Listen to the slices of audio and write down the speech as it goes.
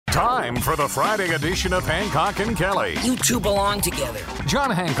time for the Friday edition of Hancock and Kelley. You two belong together. John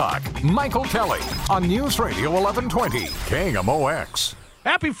Hancock, Michael Kelley on News Radio 1120, KMOX.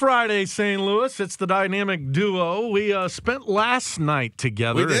 Happy Friday, St. Louis. It's the dynamic duo. We spent last night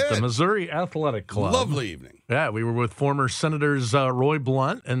together at the Missouri Athletic Club. Lovely evening. Yeah, we were with former Senators Roy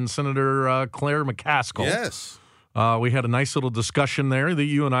Blunt and Senator Claire McCaskill. Yes. We had a nice little discussion there that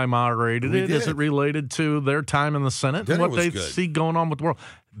you and I moderated as it related to their time in the Senate and what they see going on with the world.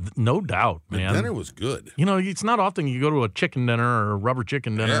 No doubt, man. The dinner was good. You know, it's not often you go to a chicken dinner or a rubber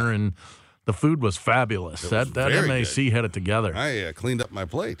chicken dinner and the food was fabulous. That MAC good. Had it together. I cleaned up my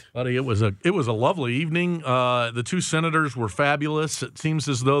plate. Buddy, it was a lovely evening. The two senators were fabulous. It seems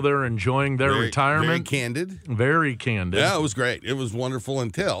as though they're enjoying their retirement. Very candid. Very candid. Yeah, it was great. It was wonderful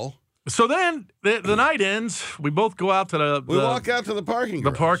until... So then the night ends. We both go out to we walk out to the parking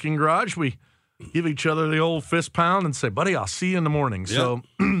garage. The parking garage. We give each other the old fist pound and say, buddy, I'll see you in the morning. Yep. So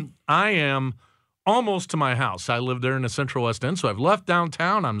I am almost to my house. I live there in the Central West End, so I've left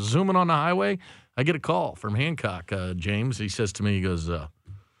downtown. I'm zooming on the highway. I get a call from Hancock, James. He says to me, he goes,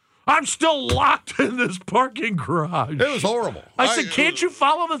 I'm still locked in this parking garage. It was horrible. I said, can't you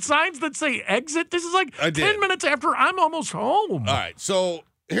follow the signs that say exit? This is like 10 minutes after I'm almost home. All right, so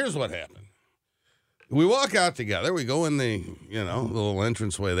here's what happened. We walk out together. We go in the, little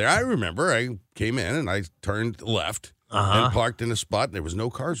entranceway there. I remember I came in and I turned left and parked in a spot. There was no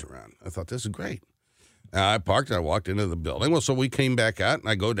cars around. I thought, this is great. I parked and I walked into the building. Well, so we came back out and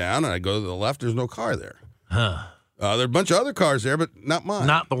I go down and I go to the left. There's no car there. There are a bunch of other cars there, but not mine.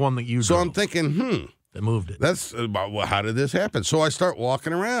 Not the one that you drove. So I'm thinking, They moved it. That's about, well, how did this happen? So I start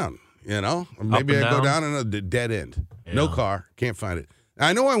walking around, Maybe I go down in a dead end. Yeah. No car. Can't find it.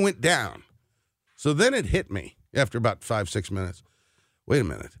 I know I went down. So then it hit me after about 5-6 minutes. Wait a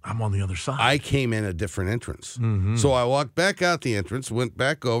minute. I'm on the other side. I came in a different entrance. Mm-hmm. So I walked back out the entrance, went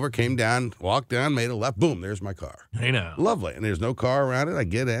back over, came down, walked down, made a left. Boom, there's my car. Hey now. Lovely. And there's no car around it. I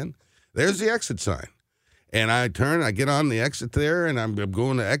get in. There's the exit sign. And I turn, I get on the exit there, and I'm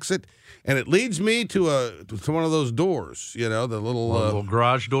going to exit. And it leads me to one of those doors, the little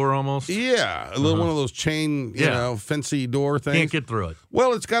garage door almost? Yeah, one of those chain, fancy door things. Can't get through it.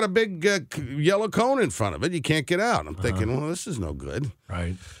 Well, it's got a big yellow cone in front of it. You can't get out. I'm thinking, well, this is no good.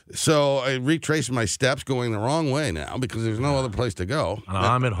 Right. So I retrace my steps going the wrong way now because there's no other place to go. And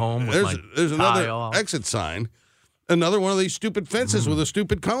I'm at home with there's another exit sign. Another one of these stupid fences with a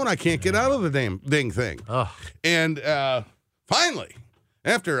stupid cone. I can't get out of the dang thing. And finally,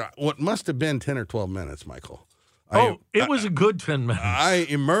 after what must have been 10 or 12 minutes, Michael. It was a good 10 minutes. I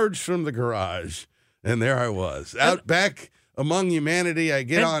emerged from the garage, and there I was. Out back among humanity. I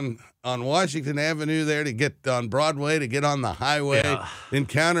get on Washington Avenue there to get on Broadway, to get on the highway,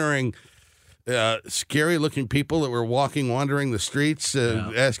 encountering scary-looking people that were wandering the streets,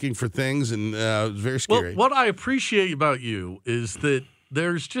 asking for things, and it was very scary. Well, what I appreciate about you is that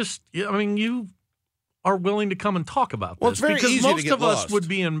there's just, you are willing to come and talk about this. Well, it's very because easy most to get of lost. us would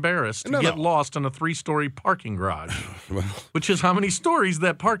be embarrassed to get lost in a 3-story parking garage, which is how many stories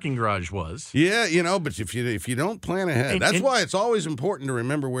that parking garage was. Yeah, but if you don't plan ahead, that's why it's always important to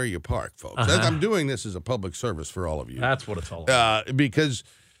remember where you park, folks. I'm doing this as a public service for all of you. That's what it's all about. Because,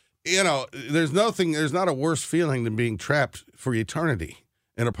 there's not a worse feeling than being trapped for eternity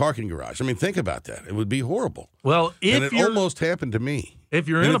in a parking garage. I mean, think about that. It would be horrible. Well, and it almost happened to me. If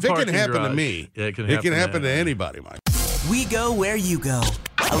you're in a parking garage, if it can happen to me, it can happen to anybody, Mike. We go where you go.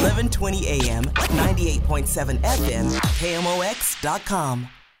 1120 AM, 98.7 FM, KMOX.com.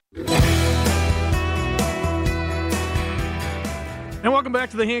 And welcome back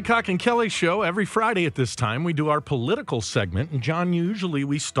to the Hancock and Kelley Show. Every Friday at this time, we do our political segment. And, John, usually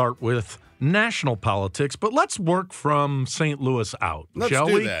we start with national politics, but let's work from St. Louis out, shall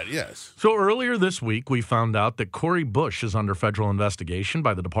we? Let's do that, yes. So earlier this week, we found out that Cori Bush is under federal investigation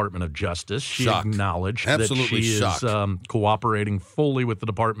by the Department of Justice. She acknowledged that she is cooperating fully with the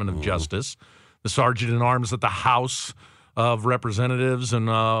Department of Justice. The sergeant at arms at the House of Representatives in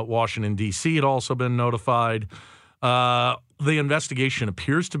Washington, D.C. had also been notified. The investigation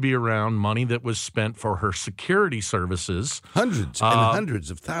appears to be around money that was spent for her security services. Hundreds and hundreds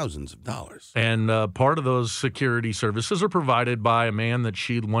of thousands of dollars. And part of those security services are provided by a man that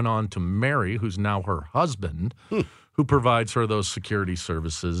she went on to marry, who's now her husband, who provides her those security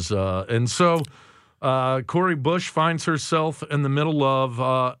services. And so Cori Bush finds herself in the middle of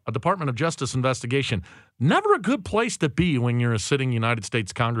a Department of Justice investigation. Never a good place to be when you're a sitting United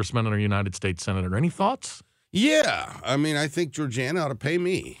States congressman or United States senator. Any thoughts? Yeah. I mean, I think Georgiana ought to pay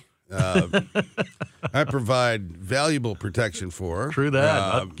me. I provide valuable protection for her. True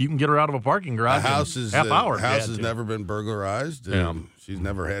that. You can get her out of a parking garage. The house is half hour. House has never been burglarized. She's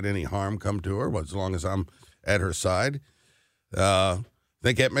never had any harm come to her. As long as I'm at her side, I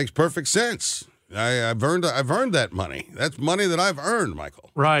think that makes perfect sense. I've earned that money. That's money that I've earned, Michael.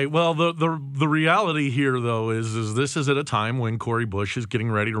 Right. Well, the reality here, though, is this is at a time when Cori Bush is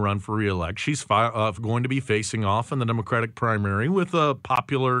getting ready to run for re-elect. She's going to be facing off in the Democratic primary with a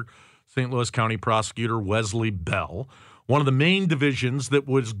popular St. Louis County prosecutor, Wesley Bell. One of the main divisions that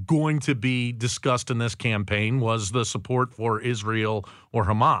was going to be discussed in this campaign was the support for Israel or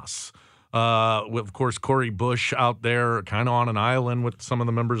Hamas. With, of course, Cori Bush out there kind of on an island with some of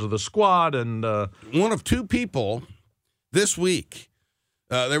the members of the squad. And one of two people this week,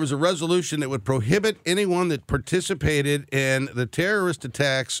 there was a resolution that would prohibit anyone that participated in the terrorist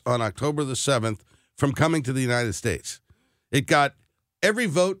attacks on October the 7th from coming to the United States. It got every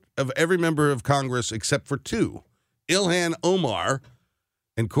vote of every member of Congress except for two, Ilhan Omar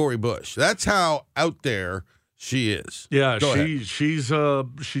and Cori Bush. That's how out there she is. Yeah, she's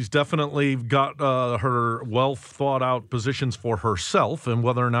definitely got her well thought out positions for herself, and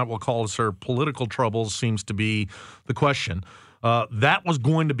whether or not we'll call this her political troubles seems to be the question. That was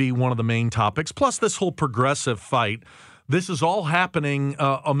going to be one of the main topics. Plus, this whole progressive fight. This is all happening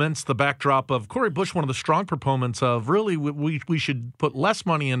amidst the backdrop of Cori Bush, one of the strong proponents of really we should put less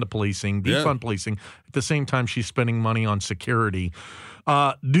money into policing, defund policing. At the same time, she's spending money on security.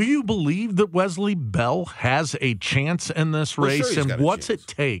 Do you believe that Wesley Bell has a chance in this race? Sure, and what's it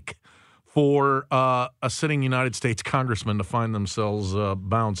take for a sitting United States congressman to find themselves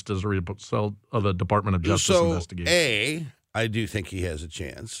bounced as a result of a Department of Justice investigation? A, I do think he has a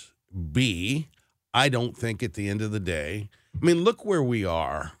chance. B, I don't think at the end of the day, I mean, look where we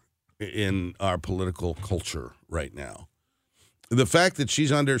are in our political culture right now. The fact that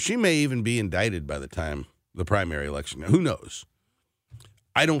she may even be indicted by the time the primary election. Who knows?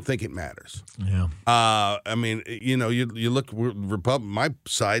 I don't think it matters. Yeah. I mean, you look, my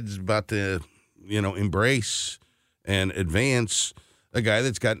side's about to, embrace and advance a guy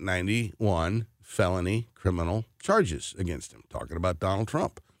that's got 91 felony criminal charges against him, talking about Donald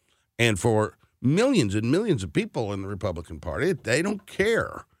Trump. And for millions and millions of people in the Republican Party, they don't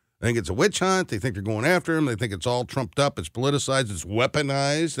care. They think it's a witch hunt. They think they're going after him. They think it's all trumped up. It's politicized. It's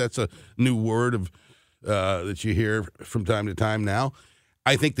weaponized. That's a new word of that you hear from time to time now.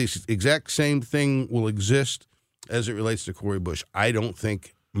 I think this exact same thing will exist as it relates to Cori Bush. I don't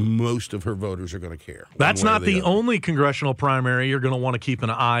think most of her voters are going to care. That's not the only congressional primary you're going to want to keep an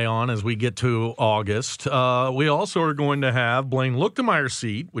eye on as we get to August. We also are going to have Blaine Luchtemeyer's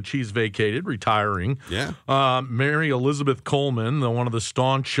seat, which he's vacated, retiring. Yeah. Mary Elizabeth Coleman, one of the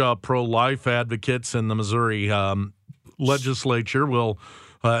staunch pro-life advocates in the Missouri legislature,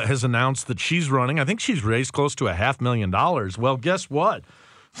 has announced that she's running. I think she's raised close to $500,000. Well, guess what?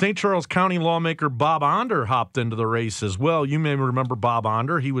 St. Charles County lawmaker Bob Onder hopped into the race as well. You may remember Bob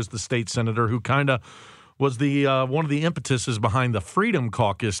Onder. He was the state senator who kind of was the one of the impetuses behind the Freedom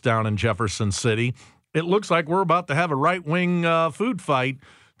Caucus down in Jefferson City. It looks like we're about to have a right-wing food fight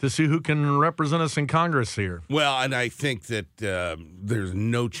to see who can represent us in Congress here. Well, and I think that there's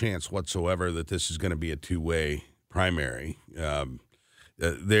no chance whatsoever that this is going to be a two-way primary.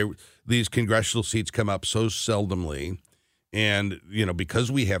 These congressional seats come up so seldomly. And,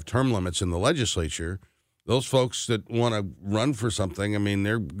 because we have term limits in the legislature, those folks that want to run for something, I mean,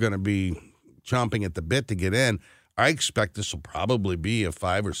 they're going to be chomping at the bit to get in. I expect this will probably be a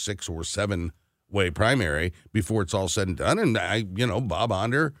 5 or 6 or 7-way primary before it's all said and done. And, Bob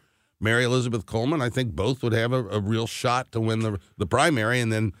Onder, Mary Elizabeth Coleman, I think both would have a real shot to win the primary,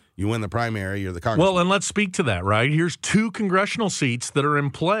 and then you win the primary, you're the congressman. Well, and let's speak to that, right? Here's 2 congressional seats that are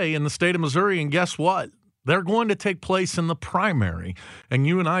in play in the state of Missouri, and guess what? They're going to take place in the primary. And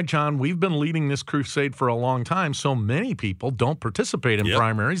you and I, John, we've been leading this crusade for a long time. So many people don't participate in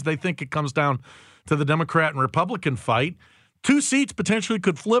primaries. They think it comes down to the Democrat and Republican fight. 2 seats potentially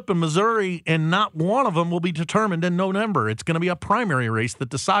could flip in Missouri, and not one of them will be determined in November. It's going to be a primary race that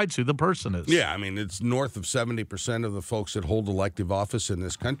decides who the person is. Yeah, I mean, it's north of 70% of the folks that hold elective office in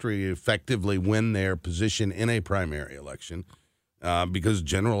this country effectively win their position in a primary election because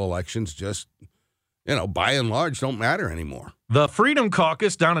general elections just, by and large, don't matter anymore. The Freedom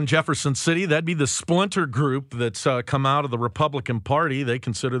Caucus down in Jefferson City, that'd be the splinter group that's come out of the Republican Party. They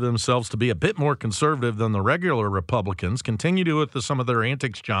consider themselves to be a bit more conservative than the regular Republicans. Continue to with some of their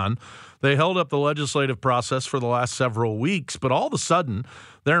antics, John. They held up the legislative process for the last several weeks, but all of a sudden,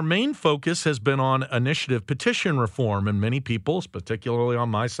 their main focus has been on initiative petition reform, and many people, particularly on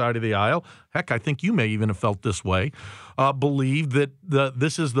my side of the aisle, heck, I think you may even have felt this way, believe that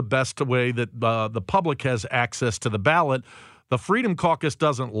this is the best way that the public has access to the ballot. The Freedom Caucus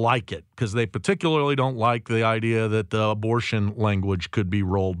doesn't like it because they particularly don't like the idea that the abortion language could be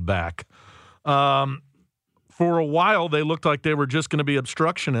rolled back. For a while, they looked like they were just going to be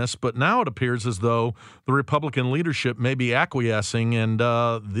obstructionists, but now it appears as though the Republican leadership may be acquiescing, and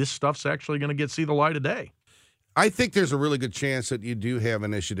this stuff's actually going to see the light of day. I think there's a really good chance that you do have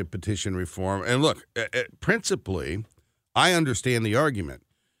initiative petition reform. And look, principally, I understand the argument.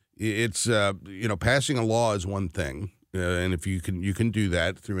 It's, passing a law is one thing. And if you can do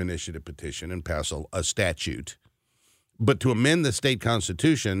that through initiative petition and pass a statute. But to amend the state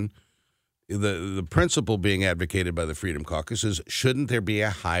constitution, the principle being advocated by the Freedom Caucus is, shouldn't there be a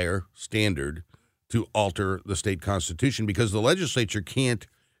higher standard to alter the state constitution? Because the legislature can't,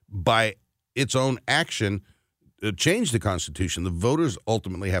 by its own action, change the Constitution. The voters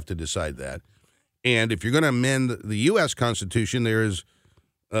ultimately have to decide that. And if you're going to amend the U.S. Constitution, there is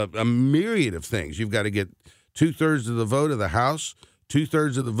a myriad of things. You've got to get 2/3 of the vote of the House,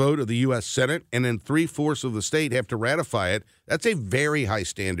 2/3 of the vote of the U.S. Senate, and then 3/4 of the state have to ratify it. That's a very high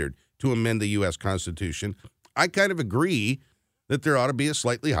standard to amend the U.S. Constitution. I kind of agree that there ought to be a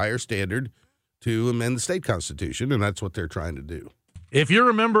slightly higher standard to amend the state constitution, and that's what they're trying to do. If you're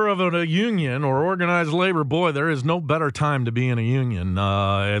a member of a union or organized labor, boy, there is no better time to be in a union.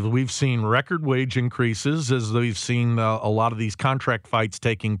 We've seen record wage increases, as we've seen a lot of these contract fights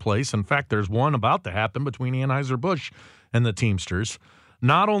taking place. In fact, there's one about to happen between Anheuser-Busch and the Teamsters.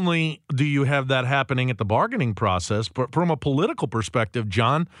 Not only do you have that happening at the bargaining process, but from a political perspective,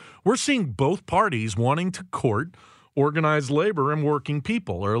 John, we're seeing both parties wanting to court organized labor and working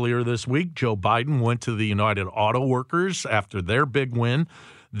people. Earlier this week, Joe Biden went to the United Auto Workers after their big win.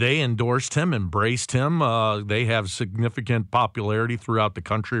 They endorsed him, embraced him. They have significant popularity throughout the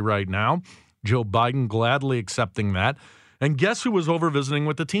country right now. Joe Biden gladly accepting that. And guess who was over visiting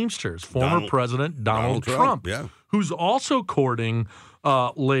with the Teamsters? Former President Donald Trump, who's also courting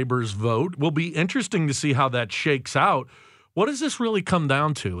labor's vote. Will be interesting to see how that shakes out. What does this really come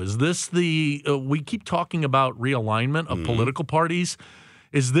down to? Is this we keep talking about realignment of political parties.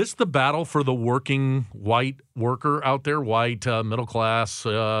 Is this the battle for the working white worker out there, white middle-class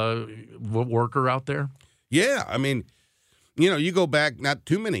worker out there? Yeah, I mean, you go back not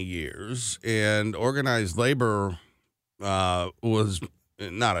too many years, and organized labor was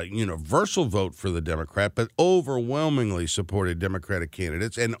not a universal vote for the Democrat, but overwhelmingly supported Democratic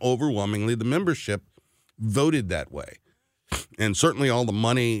candidates, and overwhelmingly the membership voted that way. And certainly all the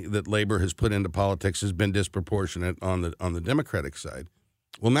money that labor has put into politics has been disproportionate on the Democratic side.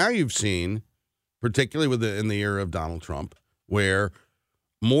 Well, now you've seen, particularly in the era of Donald Trump, where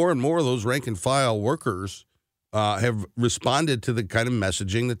more and more of those rank and file workers have responded to the kind of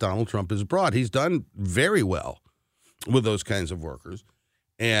messaging that Donald Trump has brought. He's done very well with those kinds of workers.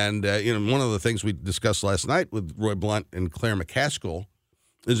 And, one of the things we discussed last night with Roy Blunt and Claire McCaskill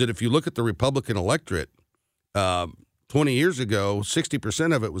is that if you look at the Republican electorate, 20 years ago,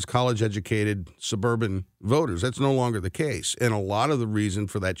 60% of it was college-educated suburban voters. That's no longer the case. And a lot of the reason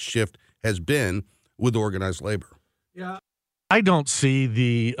for that shift has been with organized labor. Yeah. I don't see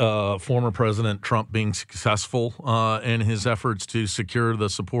the former President Trump being successful in his efforts to secure the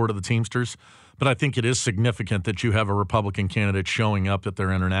support of the Teamsters. But I think it is significant that you have a Republican candidate showing up at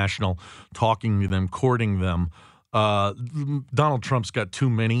their international, talking to them, courting them. Donald Trump's got too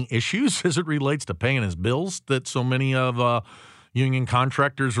many issues as it relates to paying his bills that so many of union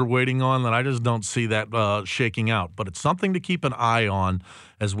contractors are waiting on that I just don't see that shaking out. But it's something to keep an eye on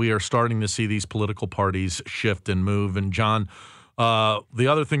as we are starting to see these political parties shift and move. And, John, the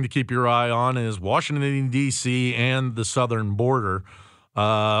other thing to keep your eye on is Washington, D.C. and the southern border.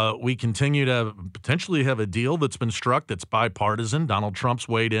 We continue to potentially have a deal that's been struck that's bipartisan. Donald Trump's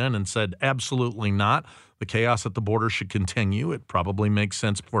weighed in and said absolutely not. The chaos at the border should continue. It probably makes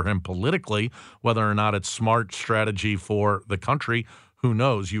sense for him politically. Whether or not it's smart strategy for the country, who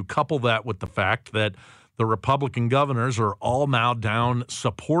knows? You couple that with the fact that the Republican governors are all now down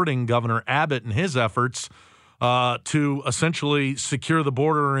supporting Governor Abbott in his efforts to essentially secure the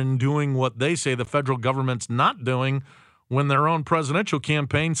border and doing what they say the federal government's not doing, when their own presidential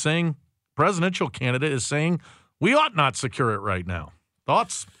candidate is saying we ought not secure it right now.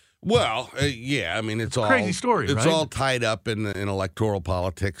 Thoughts? Well, yeah, I mean, it's all crazy story. It's right? all tied up in electoral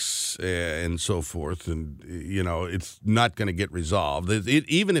politics and so forth, and it's not going to get resolved.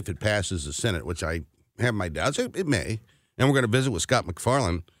 Even if it passes the Senate, which I have my doubts, it may. And we're going to visit with Scott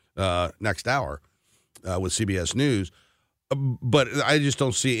MacFarlane next hour with CBS News, but I just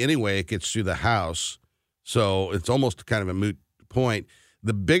don't see any way it gets through the House. So it's almost kind of a moot point.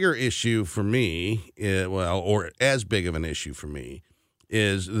 The bigger issue for me, or as big of an issue for me,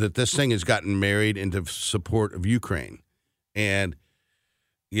 is that this thing has gotten married into support of Ukraine. And,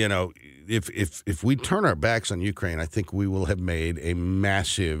 if we turn our backs on Ukraine, I think we will have made a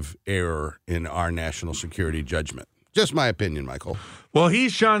massive error in our national security judgment. Just my opinion, Michael. Well,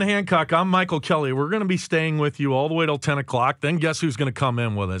 he's John Hancock. I'm Michael Kelley. We're going to be staying with you all the way till 10 o'clock. Then guess who's going to come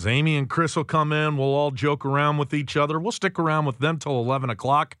in with us? Amy and Chris will come in. We'll all joke around with each other. We'll stick around with them till 11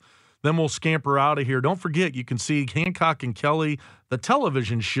 o'clock. Then we'll scamper out of here. Don't forget, you can see Hancock and Kelley, the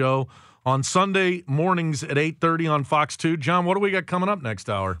television show, on Sunday mornings at 8:30 on Fox 2. John, what do we got coming up next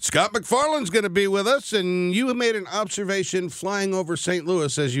hour? Scott MacFarlane's going to be with us, and you have made an observation flying over St.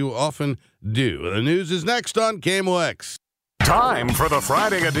 Louis, as you often do. The news is next on KMOX. Time for the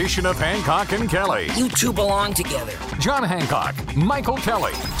Friday edition of Hancock and Kelley. You two belong together. John Hancock, Michael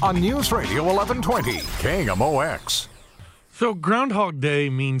Kelley, on News Radio 1120, KMOX. So Groundhog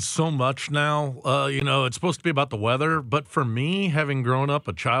Day means so much now. It's supposed to be about the weather, but for me, having grown up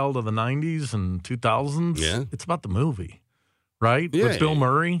a child of the 90s and 2000s, it's about the movie, right? Yeah, with Bill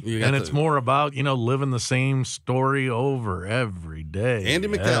Murray. And it's more about, living the same story over every day. Andy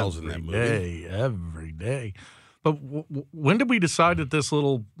McDowell's in that movie. Every day. But when did we decide that this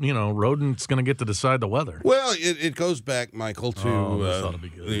little, rodent's going to get to decide the weather? Well, it goes back, Michael,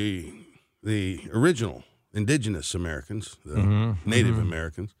 to the original indigenous Americans, the Native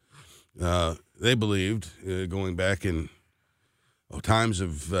Americans. They believed, going back in times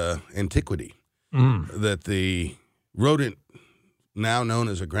of antiquity, that the rodent, now known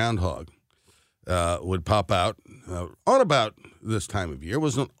as a groundhog, would pop out on about this time of year. It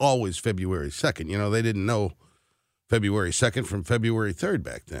wasn't always February 2nd. They didn't know February 2nd from February 3rd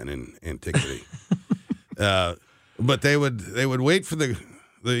back then in antiquity. But they would wait for the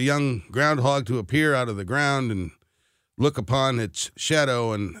young groundhog to appear out of the ground and look upon its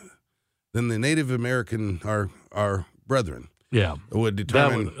shadow, and then the Native American, our brethren, would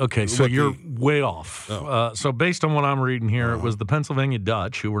determine. So you're way off. So based on what I'm reading here, it was the Pennsylvania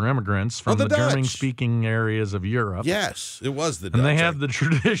Dutch, who were immigrants from the German-speaking areas of Europe. Yes, it was the Dutch. And they have the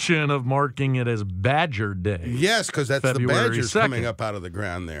tradition of marking it as Badger Day. Yes, because that's February the badgers 2nd. coming up out of the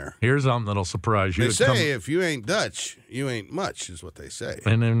ground there. Here's something that'll surprise you. They say if you ain't Dutch, you ain't much, is what they say.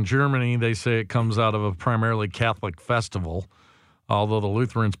 And in Germany, they say it comes out of a primarily Catholic festival, although the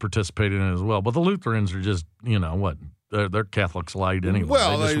Lutherans participated in it as well. But the Lutherans are just, what? They're Catholics light anyway.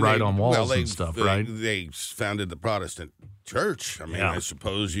 Well, they just write on walls and stuff, right? They founded the Protestant church. I mean, I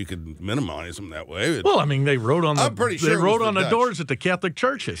suppose you could minimize them that way. Well, I mean, they wrote on I'm pretty sure they wrote on the Dutch doors at the Catholic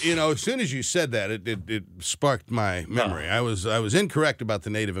churches. As soon as you said that, it sparked my memory. I was incorrect about the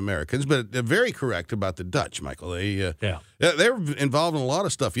Native Americans, but very correct about the Dutch, Michael. They were involved in a lot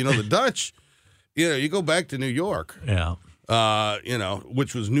of stuff. The Dutch. You go back to New York.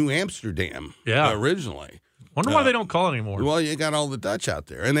 Which was New Amsterdam. Originally. Wonder why they don't call it anymore. Well, you got all the Dutch out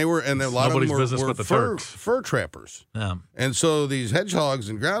there, and a lot of them were fur trappers. Yeah. And so these hedgehogs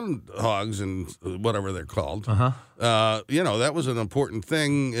and groundhogs and whatever they're called, that was an important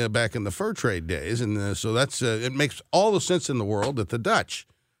thing back in the fur trade days, and so that's it makes all the sense in the world that the Dutch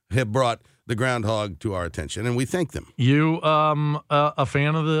have brought the groundhog to our attention, and we thank them. You a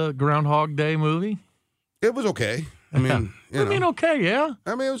fan of the Groundhog Day movie? It was okay. I mean, okay, yeah.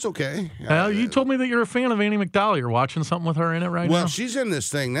 I mean, it was okay. You told me that you're a fan of Annie McDowell. You're watching something with her in it right now? Well, she's in this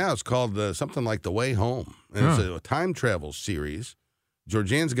thing now. It's called something like The Way Home. And it's a time travel series.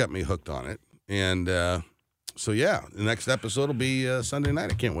 Georgianne's got me hooked on it. And the next episode will be Sunday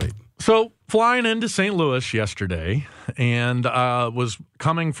night. I can't wait. So, flying into St. Louis yesterday, and was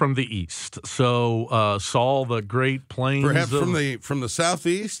coming from the east. So, saw the Great Plains. Perhaps from the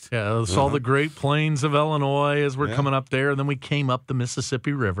southeast? Yeah, saw the Great Plains of Illinois as we're coming up there. And then we came up the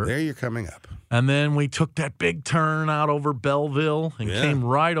Mississippi River. There you're coming up. And then we took that big turn out over Belleville and came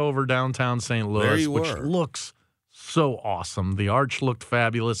right over downtown St. Louis, which looks so awesome. The arch looked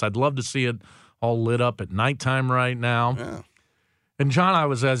fabulous. I'd love to see it all lit up at nighttime right now. Yeah. And John, I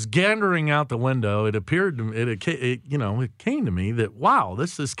was gandering out the window. It appeared to me, it came to me that wow,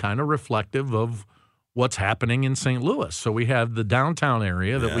 this is kind of reflective of what's happening in St. Louis. So we have the downtown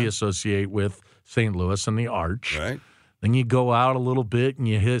area that we associate with St. Louis and the Arch. Right. Then you go out a little bit and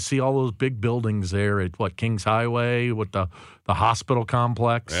you see all those big buildings there at, Kings Highway with the hospital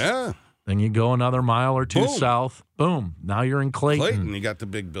complex. Yeah. Then you go another mile or two south. Boom. Now you're in Clayton. You got the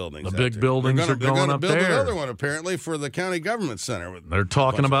big buildings. The big buildings are going up there. They're going to build another one, apparently, for the county government center. They're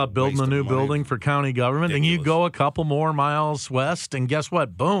talking about building a new building for county government. Ridiculous. And you go a couple more miles west, and guess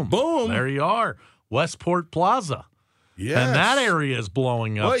what? Boom. Boom. There you are. Westport Plaza. Yes. And that area is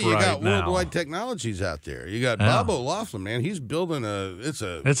blowing up right now. Well, you got Worldwide Technologies out there. You got Bob O'Loughlin, man. He's building it's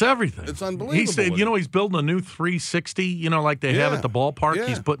everything. It's unbelievable. He's building a new 360, like they have at the ballpark. Yeah.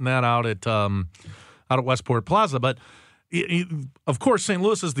 He's putting that out at Westport Plaza. But, of course, St.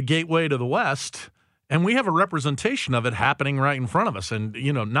 Louis is the gateway to the West, and we have a representation of it happening right in front of us. And,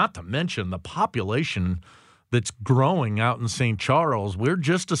 not to mention the population that's growing out in St. Charles. We're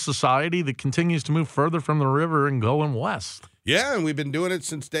just a society that continues to move further from the river and going west. Yeah, and we've been doing it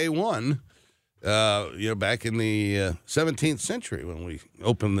since day one, back in the 17th century when we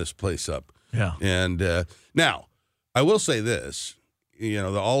opened this place up. Yeah. And now, I will say this,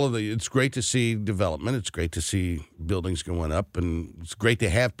 it's great to see development. It's great to see buildings going up, and it's great to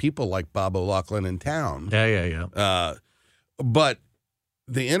have people like Bob O'Loughlin in town. Yeah. But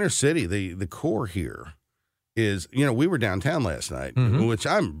the inner city, the core here, is, we were downtown last night, which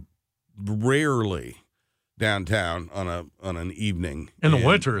I'm rarely downtown on an evening. In the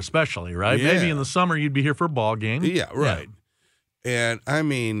winter especially, right? Yeah. Maybe in the summer you'd be here for a ball game. Yeah, right. Yeah. And, I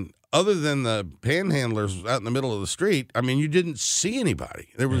mean, other than the panhandlers out in the middle of the street, I mean, you didn't see anybody.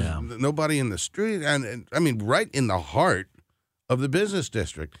 There was nobody in the street, and I mean, right in the heart of the business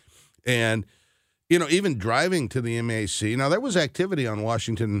district. And, even driving to the MAC, now there was activity on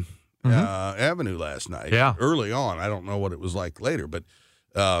Washington Avenue last night. Yeah. Early on. I don't know what it was like later, but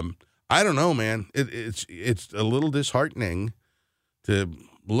I don't know, man. It's a little disheartening to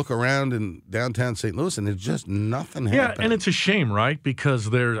look around in downtown St. Louis and there's just nothing happening. Yeah, and it's a shame, right? Because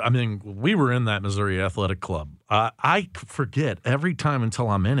we were in that Missouri Athletic Club. I forget every time until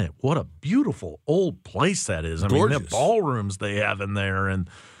I'm in it what a beautiful old place that is. Gorgeous. I mean, the ballrooms they have in there and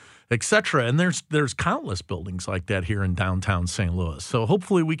et cetera. And there's countless buildings like that here in downtown St. Louis. So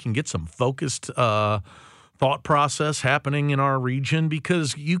hopefully we can get some focused thought process happening in our region,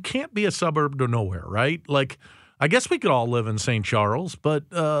 because you can't be a suburb to nowhere, right? Like, I guess we could all live in St. Charles, but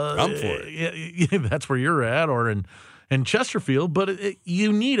I'm for it. That's where you're at, or in Chesterfield. But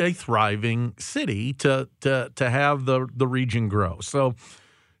you need a thriving city to have the region grow. So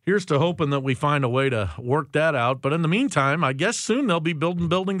here's to hoping that we find a way to work that out. But in the meantime, I guess soon they'll be building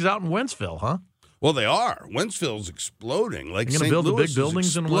buildings out in Wentzville, huh? Well, they are. Wentzville's exploding. Like, St. Louis the big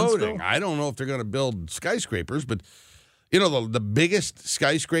buildings in Wentzville? I don't know if they're going to build skyscrapers, but the biggest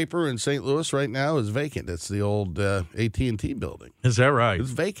skyscraper in St. Louis right now is vacant. It's the old AT&T building. Is that right? It's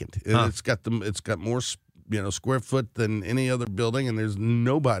vacant. And it's got more square foot than any other building, and there's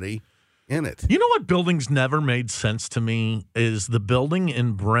nobody in it. You know what buildings never made sense to me is the building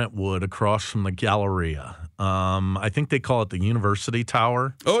in Brentwood across from the Galleria. I think they call it the University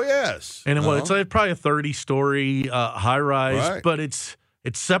Tower. Oh, yes. And it's probably a 30-story high-rise, but it's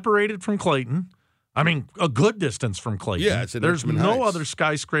separated from Clayton. I mean, a good distance from Clayton. Yeah, it's in There's Richmond no Heights. other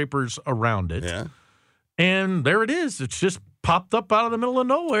skyscrapers around it. Yeah. And there it is. It's just popped up out of the middle of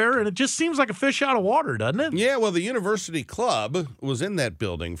nowhere, and it just seems like a fish out of water, doesn't it? Yeah, well, the University Club was in that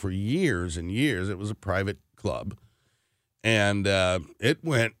building for years and years. It was a private club, and it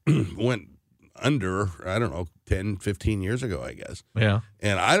went under, I don't know, 10, 15 years ago, I guess. Yeah.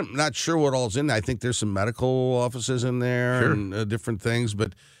 And I'm not sure what all's in there. I think there's some medical offices in there and different things.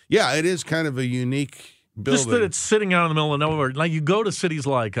 But, yeah, it is kind of a unique building. Just that it's sitting out in the middle of nowhere. Like, you go to cities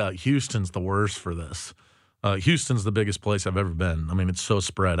like Houston's the worst for this. Houston's the biggest place I've ever been. I mean, it's so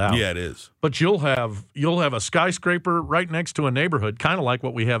spread out. Yeah, it is. But you'll have a skyscraper right next to a neighborhood, kind of like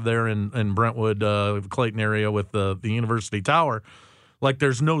what we have there in Brentwood, Clayton area with the University Tower. Like,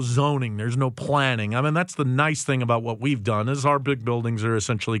 there's no zoning, there's no planning. I mean, that's the nice thing about what we've done is our big buildings are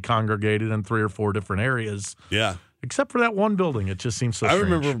essentially congregated in 3 or 4 different areas. Yeah. Except for that one building. It just seems so strange. I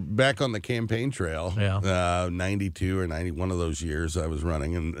remember back on the campaign trail, 92 or 91 of those years I was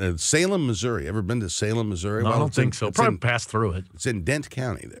running, in Salem, Missouri. Ever been to Salem, Missouri? No, I don't think so. Probably passed through it. It's in Dent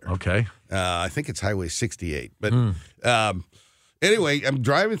County there. Okay. I think it's Highway 68. But anyway, I'm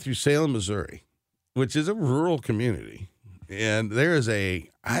driving through Salem, Missouri, which is a rural community. And there is a,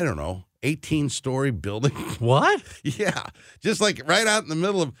 18-story building. What? Yeah. Just like right out in the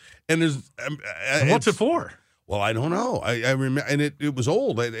middle of, and there's. What's it for? Well, I don't know. I remember, and it was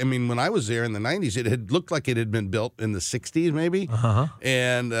old. I mean, when I was there in the 90s, it had looked like it had been built in the 60s, maybe. Uh-huh.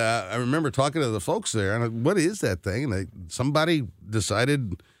 And I remember talking to the folks there, and what is that thing? And somebody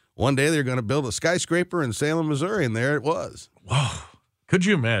decided one day they're going to build a skyscraper in Salem, Missouri, and there it was. Wow. Could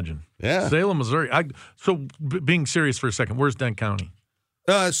you imagine? Yeah. Salem, Missouri. Being serious for a second, where's Dent County?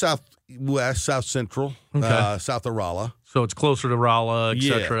 Southwest, south central, south of Rolla. So it's closer to Rolla, et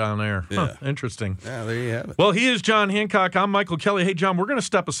cetera, down there. Yeah. Interesting. Yeah, there you have it. Well, he is John Hancock. I'm Michael Kelley. Hey, John, we're going to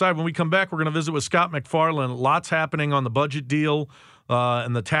step aside. When we come back, we're going to visit with Scott MacFarlane. Lots happening on the budget deal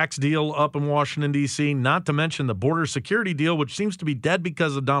and the tax deal up in Washington, D.C., not to mention the border security deal, which seems to be dead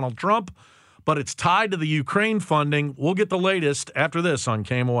because of Donald Trump, but it's tied to the Ukraine funding. We'll get the latest after this on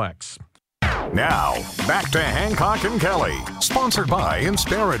KMOX. Now, back to Hancock and Kelley, sponsored by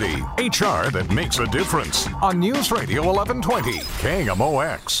Insperity, HR that makes a difference, on News Radio 1120,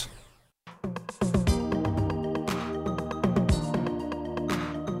 KMOX.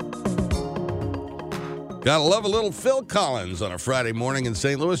 Gotta love a little Phil Collins on a Friday morning in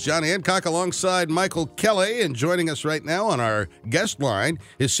St. Louis. John Hancock alongside Michael Kelley, and joining us right now on our guest line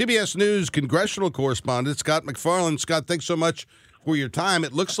is CBS News Congressional Correspondent Scott MacFarlane. Scott, thanks so much for your time.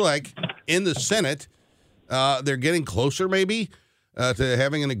 It looks like in the Senate, they're getting closer maybe to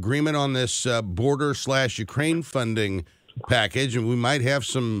having an agreement on this border/Ukraine funding package, and we might have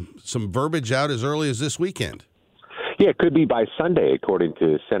some verbiage out as early as this weekend. Yeah, it could be by Sunday, according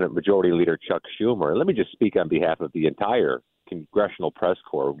to Senate Majority Leader Chuck Schumer. Let me just speak on behalf of the entire Congressional Press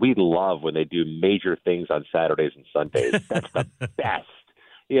Corps. We love when they do major things on Saturdays and Sundays. That's the best.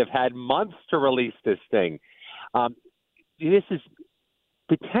 We have had months to release this thing. This is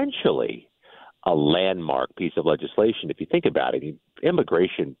potentially a landmark piece of legislation. If you think about it,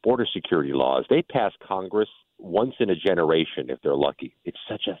 immigration, border security laws, they pass Congress once in a generation if they're lucky. It's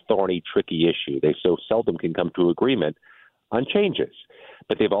such a thorny, tricky issue. They so seldom can come to agreement on changes.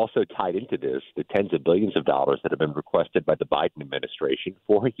 But they've also tied into this the tens of billions of dollars that have been requested by the Biden administration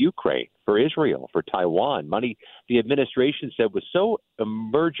for Ukraine, for Israel, for Taiwan, money the administration said was so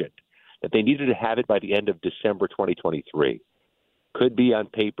emergent that they needed to have it by the end of December 2023. Could be on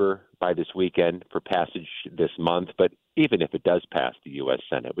paper by this weekend for passage this month, but even if it does pass the U.S.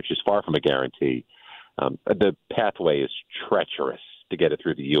 Senate, which is far from a guarantee, the pathway is treacherous to get it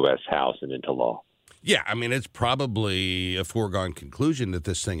through the U.S. House and into law. Yeah, I mean, it's probably a foregone conclusion that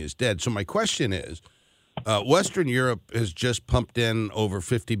this thing is dead. So my question is, Western Europe has just pumped in over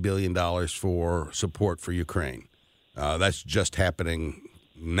 $50 billion for support for Ukraine. That's just happening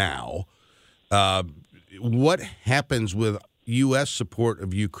now. What happens with U.S. support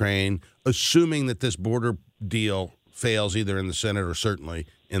of Ukraine, assuming that this border deal fails either in the Senate or certainly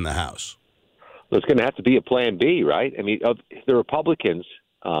in the House? There's going to have to be a plan B, right? I mean, the Republicans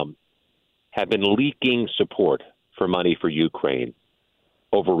have been leaking support for money for Ukraine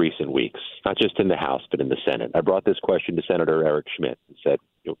over recent weeks, not just in the House, but in the Senate. I brought this question to Senator Eric Schmidt and said,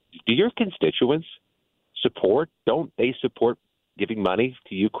 do your constituents don't they support giving money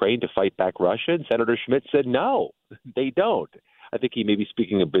to Ukraine to fight back Russia? And Senator Schmidt said, no, they don't. I think he may be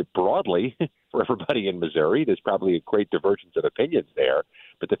speaking a bit broadly for everybody in Missouri. There's probably a great divergence of opinions there.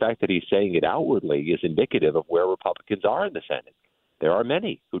 But the fact that he's saying it outwardly is indicative of where Republicans are in the Senate. There are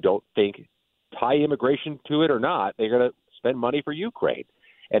many who don't think, tie immigration to it or not, they're going to spend money for Ukraine.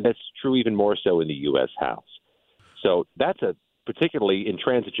 And that's true even more so in the U.S. House. So that's a particularly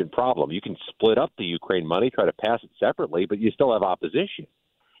intransigent problem. You can split up the Ukraine money, try to pass it separately, but you still have opposition.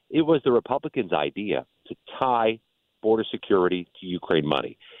 It was the Republicans' idea to tie border security to Ukraine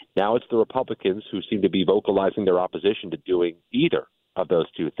money. Now it's the Republicans who seem to be vocalizing their opposition to doing either of those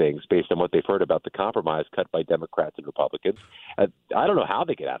two things based on what they've heard about the compromise cut by Democrats and Republicans. I don't know how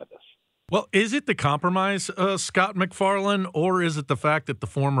they get out of this. Well, is it the compromise, Scott MacFarlane, or is it the fact that the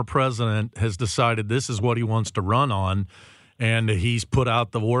former president has decided this is what he wants to run on, and he's put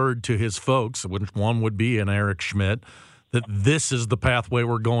out the word to his folks, which one would be an Eric Schmidt, that this is the pathway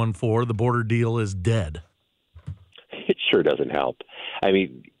we're going for, the border deal is dead? It sure doesn't help. I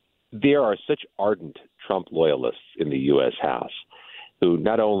mean, there are such ardent Trump loyalists in the U.S. House who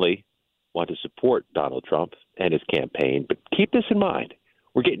not only want to support Donald Trump and his campaign, but keep this in mind.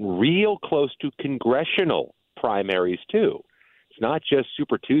 We're getting real close to congressional primaries, too. It's not just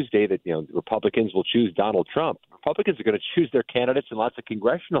Super Tuesday that, Republicans will choose Donald Trump. Republicans are going to choose their candidates in lots of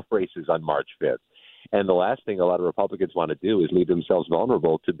congressional races on March 5th. And the last thing a lot of Republicans want to do is leave themselves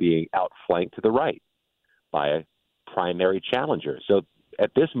vulnerable to being outflanked to the right by a primary challenger. So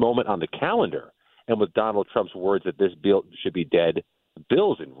at this moment on the calendar, and with Donald Trump's words that this bill should be dead, the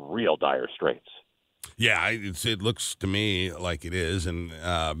bill's in real dire straits. Yeah, it looks to me like it is, and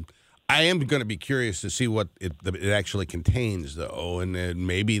I am going to be curious to see what it actually contains, though, and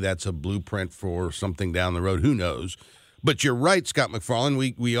maybe that's a blueprint for something down the road. Who knows? But you're right, Scott MacFarlane.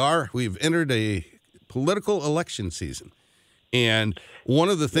 We've entered a political election season, And one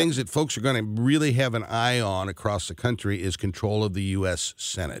of the things that folks are going to really have an eye on across the country is control of the U.S.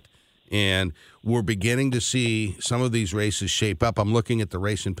 Senate. And we're beginning to see some of these races shape up. I'm looking at the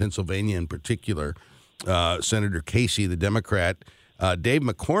race in Pennsylvania in particular. Senator Casey, the Democrat, Dave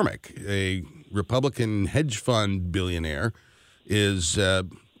McCormick, a Republican hedge fund billionaire,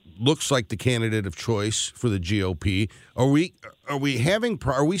 looks like the candidate of choice for the GOP. Are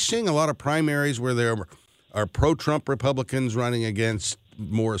we seeing a lot of primaries where there are pro-Trump Republicans running against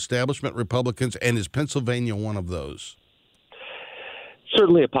more establishment Republicans, and is Pennsylvania one of those?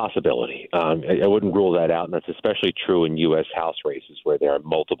 Certainly a possibility. I wouldn't rule that out, and that's especially true in U.S. House races where there are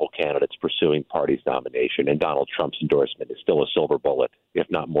multiple candidates pursuing parties' nomination, and Donald Trump's endorsement is still a silver bullet, if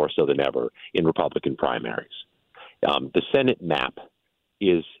not more so than ever, in Republican primaries. The Senate map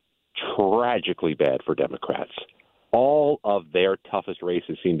is tragically bad for Democrats. All of their toughest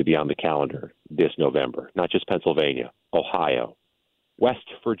races seem to be on the calendar this November, not just Pennsylvania, Ohio, West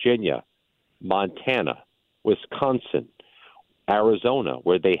Virginia, Montana, Wisconsin, Arizona,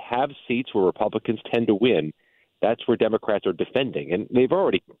 where they have seats where Republicans tend to win. That's where Democrats are defending. And they've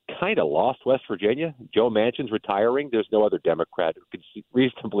already kind of lost West Virginia. Joe Manchin's retiring. There's no other Democrat who could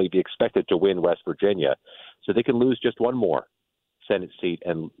reasonably be expected to win West Virginia. So they can lose just one more Senate seat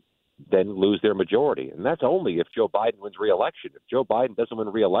and then lose their majority. And that's only if Joe Biden wins re-election. If Joe Biden doesn't win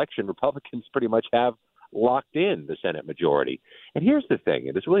re-election, Republicans pretty much have locked in the Senate majority. And here's the thing,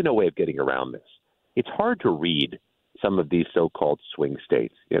 and there's really no way of getting around this. It's hard to read some of these so-called swing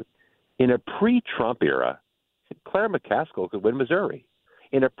states. In a pre-Trump era, Claire McCaskill could win Missouri.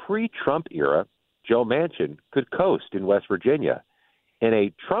 In a pre-Trump era, Joe Manchin could coast in West Virginia. In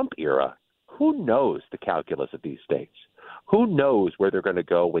a Trump era, who knows the calculus of these states? Who knows where they're going to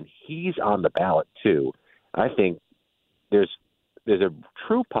go when he's on the ballot, too? I think there's a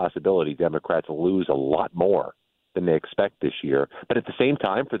true possibility Democrats will lose a lot more than they expect this year. But at the same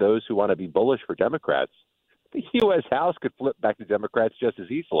time, for those who want to be bullish for Democrats, the U.S. House could flip back to Democrats just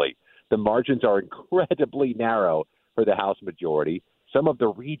as easily. The margins are incredibly narrow for the House majority. Some of the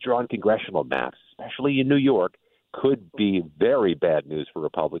redrawn congressional maps, especially in New York, could be very bad news for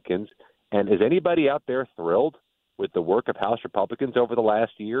Republicans. And is anybody out there thrilled with the work of House Republicans over the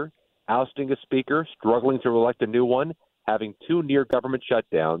last year? Ousting a speaker, struggling to elect a new one, having 2 near government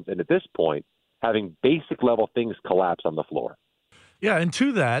shutdowns, and at this point, having basic level things collapse on the floor. Yeah, and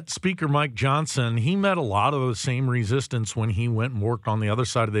to that, Speaker Mike Johnson, he met a lot of the same resistance when he went and worked on the other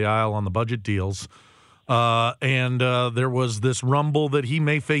side of the aisle on the budget deals. And there was this rumble that he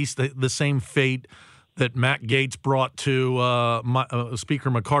may face the same fate that Matt Gaetz brought to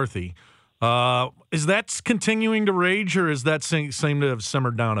Speaker McCarthy. Is that continuing to rage, or is that seem to have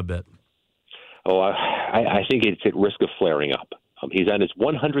simmered down a bit? Oh, I think it's at risk of flaring up. He's on his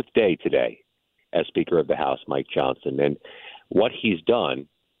 100th day today as Speaker of the House, Mike Johnson, and what he's done,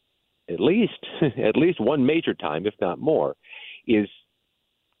 at least one major time, if not more, is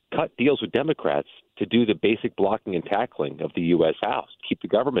cut deals with Democrats to do the basic blocking and tackling of the U.S. House, to keep the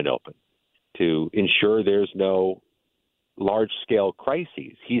government open, to ensure there's no large-scale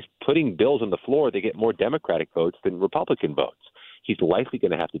crises. He's putting bills on the floor that get more Democratic votes than Republican votes. He's likely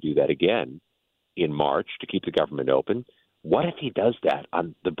going to have to do that again in March to keep the government open. What if he does that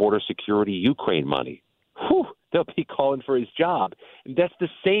on the border security Ukraine money? Whew, they'll be calling for his job. And that's the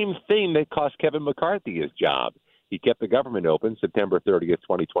same thing that cost Kevin McCarthy his job. He kept the government open September 30th,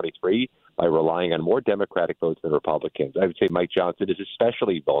 2023, by relying on more Democratic votes than Republicans. I would say Mike Johnson is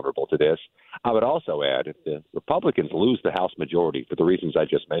especially vulnerable to this. I would also add, if the Republicans lose the House majority for the reasons I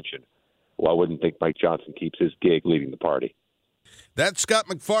just mentioned, well, I wouldn't think Mike Johnson keeps his gig leading the party. That's Scott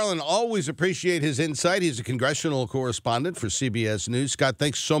MacFarlane. Always appreciate his insight. He's a congressional correspondent for CBS News. Scott,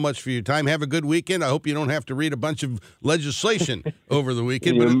 thanks so much for your time. Have a good weekend. I hope you don't have to read a bunch of legislation over the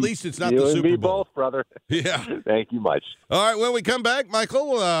weekend, but at least it's not the Super Bowl. You and me both, brother. Yeah. Thank you much. All right, when we come back,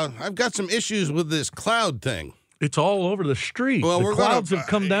 Michael, I've got some issues with this cloud thing. It's all over the street. Well, the clouds have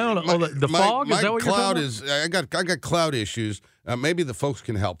come down. The fog? Is that what you're talking about? I got cloud issues. Maybe the folks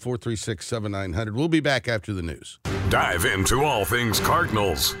can help. 436-7900. We'll be back after the news. Dive into all things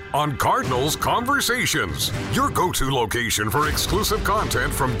Cardinals on Cardinals Conversations, your go-to location for exclusive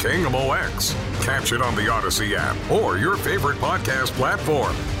content from KMOX. Catch it on the Odyssey app or your favorite podcast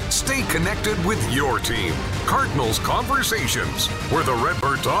platform. Stay connected with your team. Cardinals Conversations, where the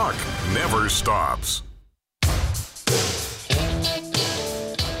Redbird talk never stops.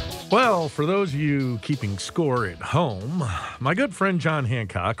 Well, for those of you keeping score at home, my good friend John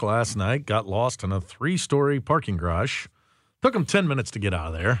Hancock last night got lost in a 3-story parking garage Took them 10 minutes to get out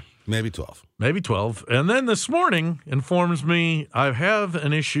of there. Maybe 12. Maybe 12. And then this morning informs me I have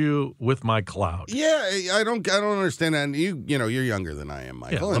an issue with my cloud. Yeah, I don't understand that. And you're younger than I am,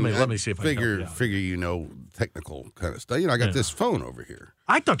 Michael. Yeah, let me see if I can help. Figure technical kind of stuff. I got this phone over here.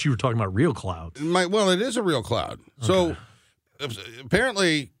 I thought you were talking about real clouds. Well, it is a real cloud. Okay. So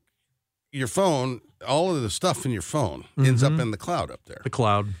apparently your phone, all of the stuff in your phone ends up in the cloud up there. The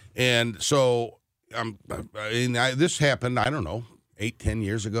cloud. And so this happened, I don't know, 8-10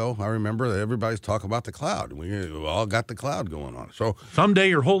 years ago. I remember that everybody's talking about the cloud. We all got the cloud going on. So someday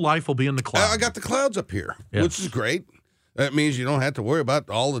your whole life will be in the cloud. I got the clouds up here, which is great. That means you don't have to worry about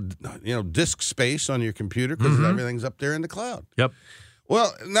all the disk space on your computer because everything's up there in the cloud. Yep.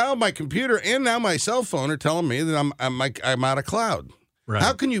 Well, now my computer and now my cell phone are telling me that I'm out of cloud. Right.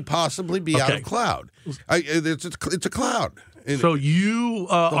 How can you possibly be out of cloud? It's a cloud. So you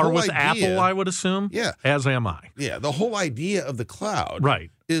are with Apple, I would assume? Yeah. As am I. Yeah. The whole idea of the cloud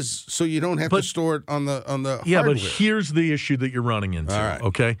is so you don't have to store it on the hardware. But here's the issue that you're running into,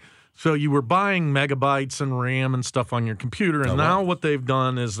 okay? So you were buying megabytes and RAM and stuff on your computer, and now what they've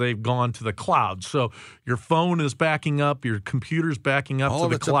done is they've gone to the cloud. So your phone is backing up, your computer's backing up all to of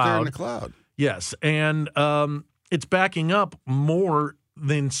the it's cloud. Up there in the cloud. Yes, and it's backing up more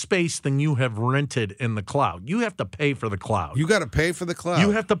than space than you have rented in the cloud. You have to pay for the cloud. You got to pay for the cloud.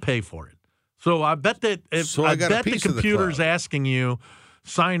 You have to pay for it. So I bet that I bet the computer's asking you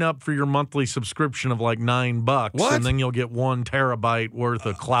sign up for your monthly subscription of like $9, and then you'll get 1 terabyte worth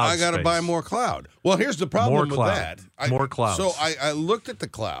of cloud I got to buy more cloud. Well, here's the problem with that. More clouds. So I looked at the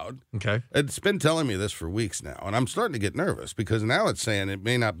cloud. Okay. It's been telling me this for weeks now, and I'm starting to get nervous because now it's saying it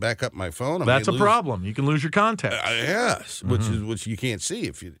may not back up my phone. That's a problem. You can lose your contacts. Yes, which you can't see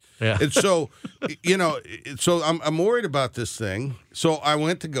if you. Yeah. And so, so I'm worried about this thing. So I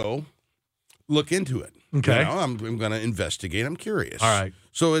went to go look into it. Okay. I'm going to investigate. I'm curious. All right.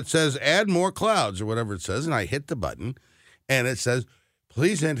 So it says add more clouds or whatever it says, and I hit the button, and it says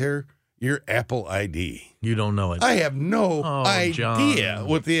please enter your Apple ID. You don't know it. I have no idea John.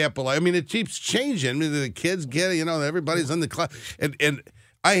 what the Apple. I mean, it keeps changing. The kids get it. Everybody's on the cloud, and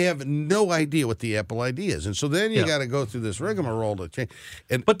I have no idea what the Apple ID is. And so then you got to go through this rigmarole to change.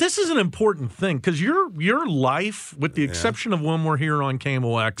 But this is an important thing because your life, with the exception of when we're here on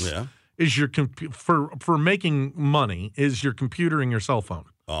KMOX, is your for making money is your computer and your cell phone.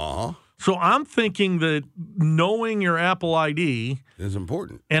 So I'm thinking that knowing your Apple ID is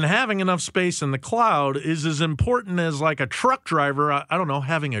important, and having enough space in the cloud is as important as like a truck driver. I don't know,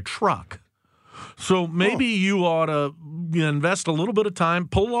 having a truck. So maybe you ought to invest a little bit of time,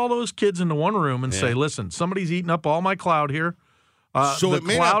 pull all those kids into one room, and say, "Listen, somebody's eating up all my cloud here." So the it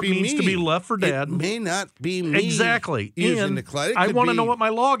may cloud not be needs me. to be left for dad. It may not be me. Exactly. Using And the cloud. I want to know what my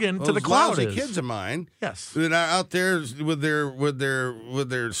login to the cloud is. Kids of mine, yes, that are out there with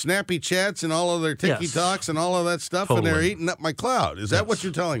their snappy chats and all of their TikToks and all of that stuff, and they're eating up my cloud. Is that what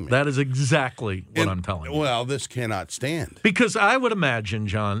you're telling me? That is exactly what I'm telling you. Well, this cannot stand. Because I would imagine,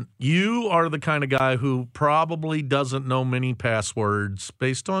 John, you are the kind of guy who probably doesn't know many passwords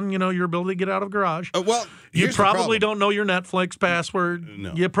based on your ability to get out of the garage. Well, you probably don't know your Netflix password.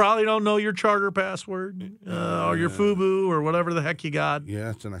 No. You probably don't know your Charter password or your FUBU or whatever the heck you got. Yeah,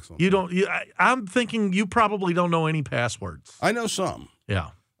 that's an excellent. You don't. I'm thinking you probably don't know any passwords. I know some. Yeah.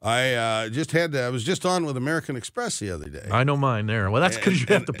 I was just on with American Express the other day. I know mine there. Well, that's because you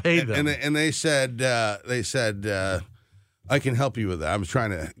have to pay them. And they said I can help you with that. I was trying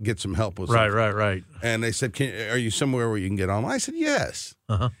to get some help with something. Right. And they said, are you somewhere where you can get on? I said, yes.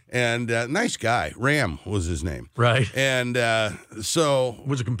 And nice guy. Ram was his name. Right. And so. It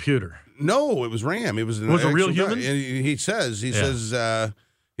was a computer. No, it was Ram. It was a real human? And he says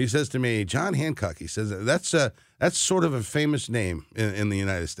to me, John Hancock, he says, that's sort of a famous name in the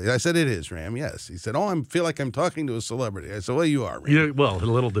United States. I said, it is, Ram, yes. He said, I feel like I'm talking to a celebrity. I said, well, you are, Ram. Yeah, well,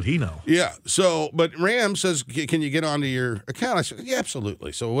 little did he know. Yeah. So, but Ram says, can you get onto your account? I said, yeah,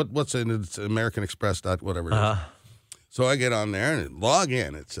 absolutely. So what's in it? It's American Express whatever it is. So I get on there and log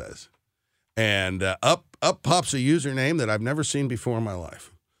in, it says. And up pops a username that I've never seen before in my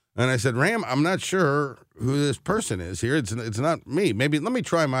life. And I said, Ram, I'm not sure who this person is here. It's not me. Maybe let me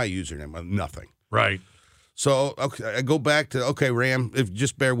try my username. Nothing. Right. So I go back to, Ram,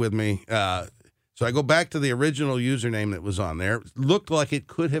 just bear with me. So I go back to the original username that was on there. It looked like it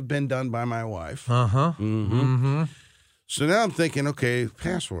could have been done by my wife. So now I'm thinking,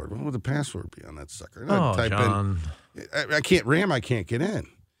 password. What would the password be on that sucker? And John. I can't get in.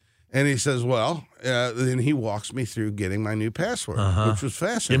 And he says, well, then he walks me through getting my new password, which was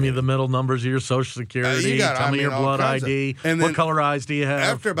fascinating. Give me the middle numbers of your Social Security. Tell me your blood ID. And what color eyes do you have?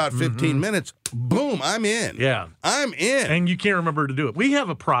 After about 15 minutes, boom, I'm in. Yeah. I'm in. And you can't remember to do it. We have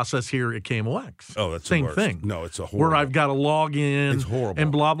a process here at KMOX. Oh, that's same the worst. thing. No, it's a horrible. Where I've got to log in. It's horrible. And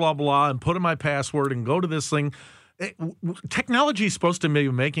blah, blah, blah, and put in my password and go to this thing. Technology is supposed to be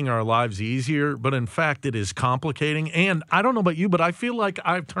making our lives easier, but in fact, it is complicating. And I don't know about you, but I feel like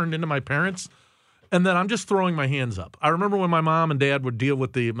I've turned into my parents, and then I'm just throwing my hands up. I remember when my mom and dad would deal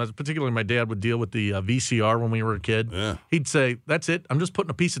with particularly my dad would deal with the VCR when we were a kid. Yeah. He'd say, "That's it. I'm just putting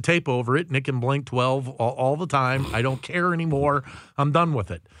a piece of tape over it, and it can blink 12 all the time. I don't care anymore. I'm done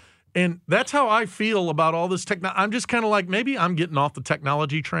with it." And that's how I feel about all this technology. I'm just kind of like, maybe I'm getting off the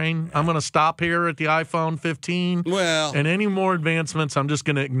technology train. I'm going to stop here at the iPhone 15. Well, and any more advancements, I'm just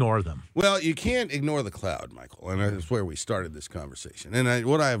going to ignore them. Well, you can't ignore the cloud, Michael, and that's where we started this conversation. And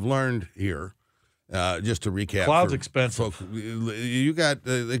what I have learned here, just to recap, cloud's expensive. Folks, you got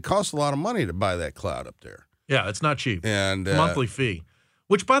it costs a lot of money to buy that cloud up there. Yeah, it's not cheap. And monthly fee.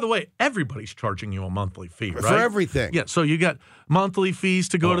 Which, by the way, everybody's charging you a monthly fee, right? For everything. Yeah, so you got monthly fees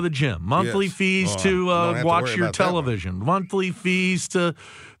to go to the gym, monthly fees to watch your television, monthly fees to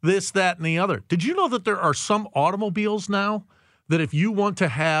this, that, and the other. Did you know that there are some automobiles now that if you want to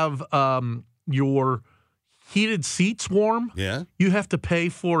have your heated seats warm, you have to pay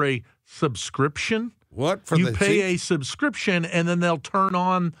for a subscription? What? For you pay a subscription, and then they'll turn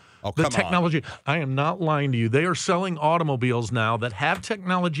on the technology. I am not lying to you. They are selling automobiles now that have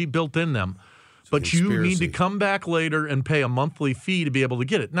technology built in them, but you need to come back later and pay a monthly fee to be able to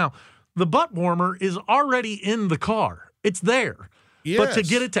get it. Now, the butt warmer is already in the car. It's there. Yes. But to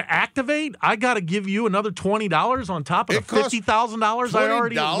get it to activate, I got to give you another $20 on top of the $50,000 I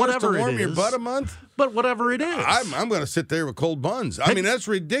already whatever to warm it is. Your butt a month? But whatever it is. I'm going to sit there with cold buns. I mean, that's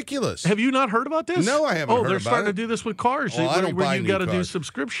ridiculous. Have you not heard about this? No, I haven't heard about it. Oh, they're starting to do this with cars. Well, I don't buy you new got to cars. do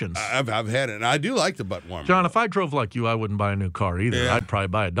subscriptions. I've had it, and I do like the butt warmer. John, if I drove like you, I wouldn't buy a new car either. Yeah. I'd probably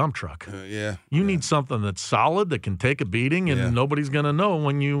buy a dump truck. You need something that's solid, that can take a beating, and nobody's going to know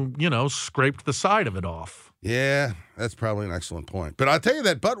when you scraped the side of it off. Yeah, that's probably an excellent point. But I'll tell you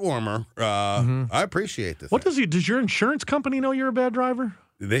that butt warmer, I appreciate this. Does your insurance company know you're a bad driver?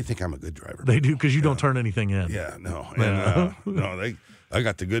 They think I'm a good driver. They do, because you don't turn anything in. Yeah, no. And, no, I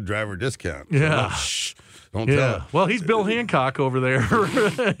got the good driver discount. Yeah. So shh, don't tell. Well, he's Bill Hancock over there.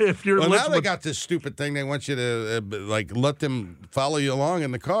 If you're now they got this stupid thing. They want you to let them follow you along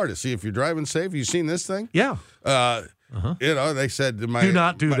in the car to see if you're driving safe. You seen this thing? Yeah. They said do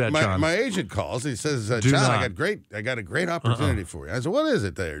not do that, John. My agent calls. He says, John, I got a great opportunity for you. I said, what is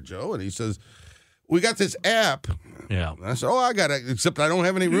it there, Joe? And he says, we got this app. Yeah. And I said, I got it, except I don't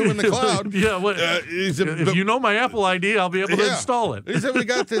have any room in the cloud. He said, if you know my Apple ID, I'll be able to install it. He said, we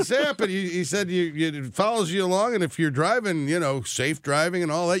got this app, and he said it follows you along, and if you're driving, safe driving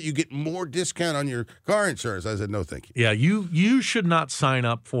and all that, you get more discount on your car insurance. I said, no, thank you. Yeah, you should not sign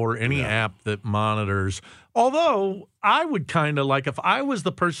up for any app that monitors. Although, I would kind of like, if I was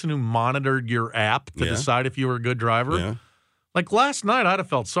the person who monitored your app to decide if you were a good driver, like last night, I'd have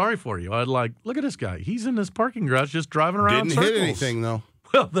felt sorry for you. I'd like, look at this guy. He's in this parking garage just driving around Didn't hit anything, though.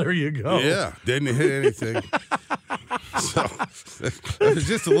 Well, there you go. Yeah, didn't hit anything. So it was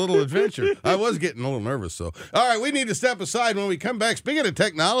just a little adventure. I was getting a little nervous, so. All right, we need to step aside when we come back. Speaking of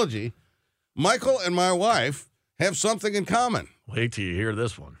technology, Michael and my wife have something in common. Wait till you hear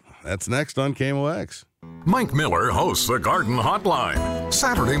this one. That's next on KMOX. Mike Miller hosts the Garden Hotline,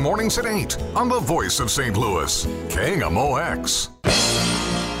 Saturday mornings at 8 on the Voice of St. Louis, KMOX.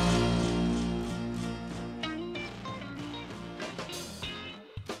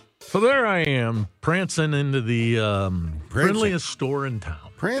 So there I am, prancing into the friendliest store in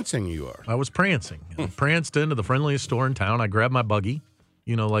town. Prancing you are. I was prancing. I pranced into the friendliest store in town. I grabbed my buggy,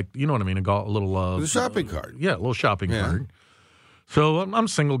 you know what I mean, a little... the shopping cart. Yeah, a little shopping cart. So I'm a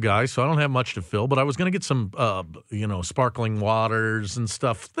single guy, so I don't have much to fill, but I was going to get some, sparkling waters and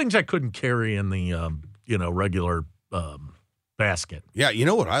stuff, things I couldn't carry in the, regular basket. Yeah, you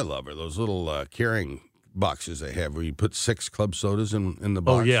know what I love are those little carrying boxes they have where you put 6 club sodas in the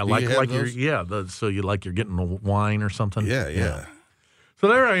box. Oh, yeah, so you're getting a wine or something. Yeah. So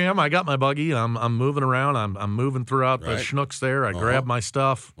there I am. I got my buggy. I'm moving around. I'm moving throughout the Schnucks there. I grab my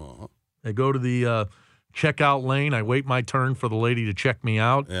stuff. I go to the checkout lane. I wait my turn for the lady to check me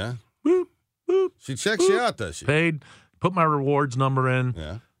out. Yeah. Whoop, whoop. She checks you out, does she? Paid. Put my rewards number in.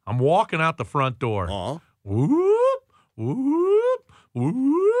 Yeah. I'm walking out the front door. Whoop, whoop,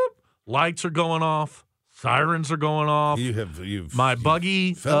 whoop. Lights are going off. Sirens are going off. My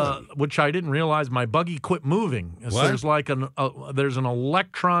buggy, which I didn't realize, my buggy quit moving. So there's like there's an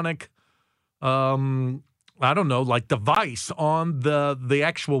electronic, I don't know, like device on the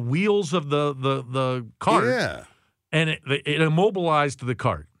actual wheels of the cart. Yeah. And it immobilized the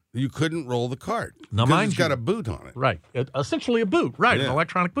cart. You couldn't roll the cart. Now, mind it's got a boot on it. Right. Essentially a boot. Right. Yeah. An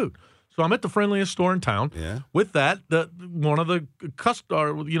electronic boot. So I'm at the friendliest store in town. Yeah. With that, one of the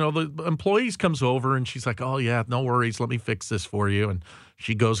the employees comes over and she's like, "Oh yeah, no worries, let me fix this for you." And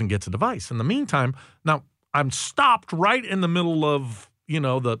she goes and gets a device. In the meantime, now I'm stopped right in the middle of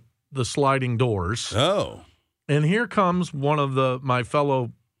the sliding doors. Oh. And here comes one of my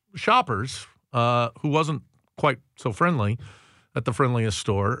fellow shoppers who wasn't quite so friendly at the friendliest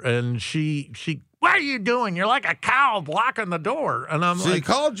store, and she. What are you doing? You're like a cow blocking the door. And I'm she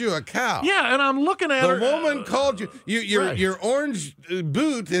called you a cow. Yeah, and I'm looking at her. The woman called you. Your orange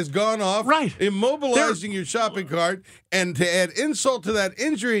boot has gone off. Right. Immobilizing your shopping cart. And to add insult to that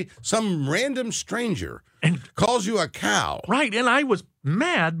injury, some random stranger calls you a cow. Right, and I was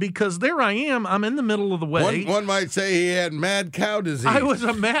mad because there I am. I'm in the middle of the way. One might say he had mad cow disease. I was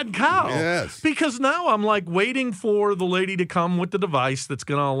a mad cow. Yes. Because now I'm like waiting for the lady to come with the device that's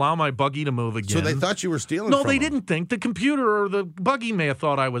going to allow my buggy to move again. So they thought you were stealing No, from they them. didn't think. The computer or the buggy may have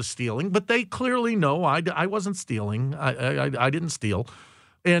thought I was stealing, but they clearly know I wasn't stealing. I didn't steal.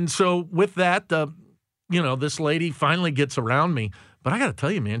 And so with that, this lady finally gets around me. But I got to tell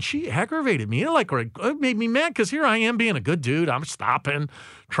you, man, she aggravated me. It made me mad because here I am being a good dude. I'm stopping,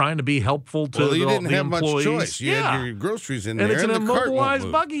 trying to be helpful to the employees. Well, you didn't have much choice. You had your groceries in there, and it's an the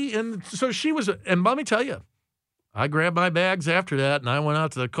immobilized buggy. And so she was, and let me tell you, I grabbed my bags after that, and I went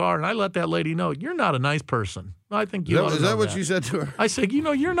out to the car, and I let that lady know, you're not a nice person. I think you ought to know Is that what you said to her? I said,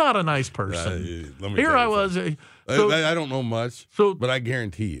 you're not a nice person. Here I was. I don't know much, but I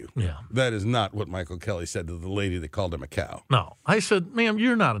guarantee you that is not what Michael Kelley said to the lady that called him a cow. No. I said, ma'am,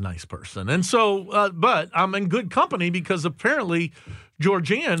 you're not a nice person. And so, but I'm in good company because apparently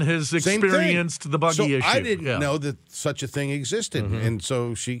Georgianne has experienced the buggy issue. I didn't know that such a thing existed. Mm-hmm. And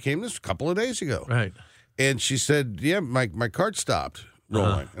so she came this a couple of days ago. Right. And she said, yeah, my cart stopped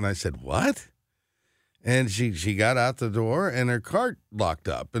rolling. And I said, what? And she got out the door and her cart locked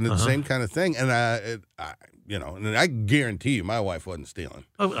up. And it's the same kind of thing. And and I guarantee you my wife wasn't stealing.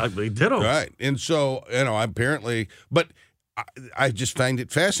 Oh, I ditto. Right. And so, apparently, but I just find it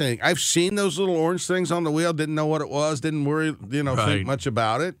fascinating. I've seen those little orange things on the wheel, didn't know what it was, didn't worry, think much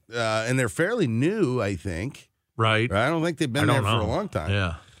about it. And they're fairly new, I think. Right. I don't think they've been there for a long time.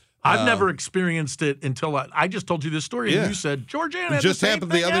 Yeah. I've never experienced it until I just told you this story and you said, Georgianne, it just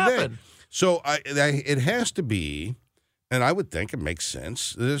happened the other day. So it has to be, and I would think it makes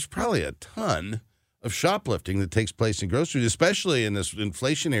sense, there's probably a ton of shoplifting that takes place in groceries, especially in this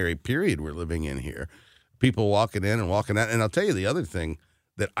inflationary period we're living in here. People walking in and walking out. And I'll tell you the other thing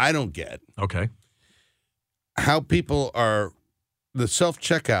that I don't get. Okay. How people are, the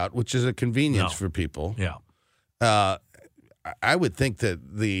self-checkout, which is a convenience for people. Yeah. I would think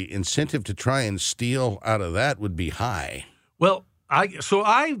that the incentive to try and steal out of that would be high. Well,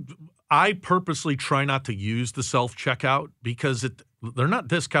 I purposely try not to use the self-checkout because they're not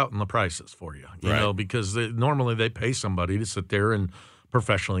discounting the prices for you, because normally they pay somebody to sit there and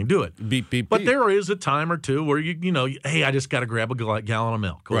professionally do it. Beep, beep, but beep. there is a time or two where hey, I just got to grab a gallon of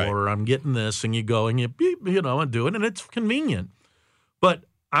milk, or I'm getting this, and you go and you beep, and do it, and it's convenient. But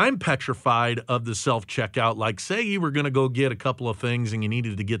I'm petrified of the self-checkout. Like, say you were going to go get a couple of things and you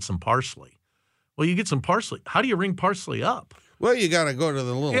needed to get some parsley. Well, you get some parsley. How do you ring parsley up? Well, you got to go to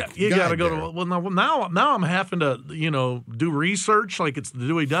the little. Yeah, you got to go to. Well, now I'm having to do research like it's the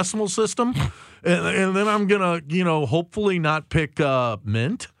Dewey Decimal System, and then I'm gonna hopefully not pick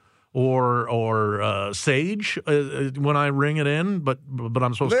mint or sage when I ring it in, but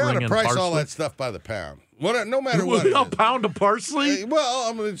I'm supposed to ring in parsley. They ought to price all that stuff by the pound. No matter what. A pound of parsley? Well,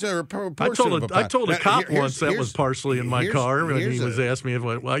 I'm going to say a portion of a pound. I told a cop once that was parsley in my car when he was asking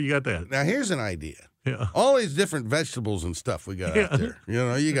me well, you got that. Now here's an idea. Yeah. All these different vegetables and stuff we got out there.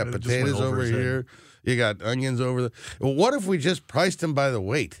 You got potatoes over here. You got onions over there. Well, what if we just priced them by the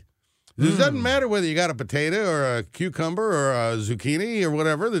weight? It doesn't matter whether you got a potato or a cucumber or a zucchini or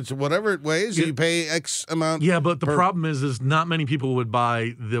whatever. Whatever it weighs, you pay X amount. Yeah, but the problem is not many people would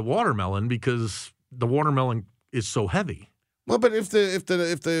buy the watermelon because the watermelon is so heavy. Well, but if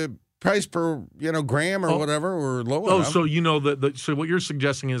the price per gram or whatever were low enough. So so what you're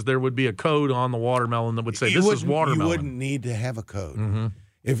suggesting is there would be a code on the watermelon that would say this is watermelon. You wouldn't need to have a code. Mm-hmm.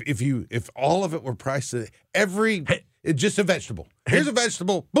 If all of it were priced every It's just a vegetable. Here's a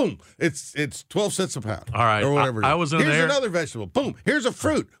vegetable. Boom. It's 12 cents a pound. All right. Or whatever. I was in Here's there. another vegetable. Boom. Here's a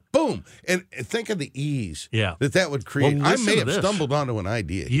fruit. Boom. And think of the ease that would create. Well, I may have stumbled onto an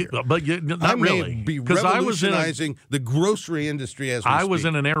idea here. But not I really. may be revolutionizing the grocery industry as we I speak. was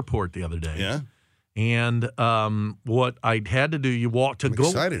in an airport the other day. Yeah. And what I had to do, I'm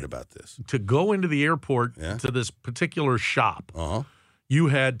excited about this. To go into the airport to this particular shop, you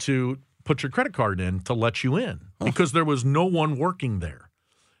had to put your credit card in to let you in because there was no one working there.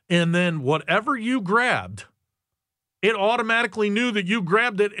 And then whatever you grabbed, it automatically knew that you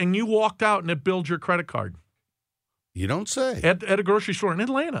grabbed it and you walked out and it billed your credit card. You don't say. At a grocery store in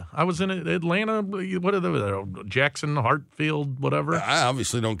Atlanta. I was in Atlanta, what are they, Jackson, Hartfield, whatever. I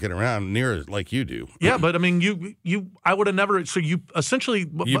obviously don't get around near it like you do. Yeah, but I mean, I would have never. So you essentially,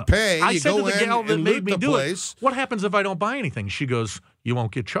 you pay. I you said go to the gal in that and made loot me the do place. it, what happens if I don't buy anything? She goes, you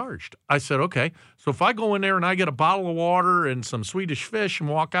won't get charged. I said, okay. So if I go in there and I get a bottle of water and some Swedish fish and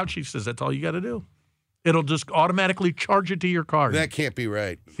walk out, she says, that's all you got to do. It'll just automatically charge it to your card. That can't be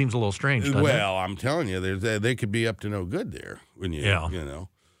right. Seems a little strange, doesn't it? Well, I'm telling you, they could be up to no good there when you know.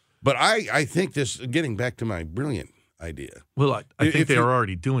 But I think this, getting back to my brilliant idea. Well, I think they are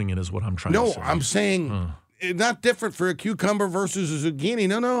already doing it is what I'm trying to say. No, I'm saying not different for a cucumber versus a zucchini.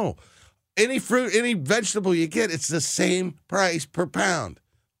 No. Any fruit, any vegetable you get, it's the same price per pound.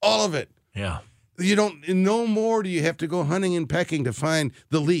 All of it. Yeah. You don't, no more do you have to go hunting and pecking to find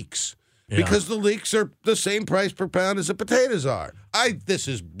the leeks. Because the leeks are the same price per pound as the potatoes are. This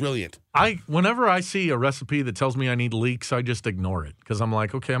is brilliant. Whenever I see a recipe that tells me I need leeks, I just ignore it because I'm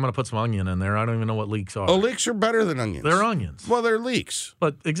like, okay, I'm going to put some onion in there. I don't even know what leeks are. Oh, leeks are better than onions. They're onions. Well, they're leeks.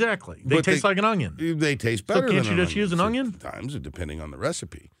 But exactly, they taste like an onion. They taste better. So can't you just use an onion? Sometimes, depending on the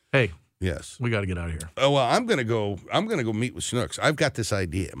recipe. Hey. Yes, we got to get out of here. Oh well, I'm gonna go meet with Schnucks. I've got this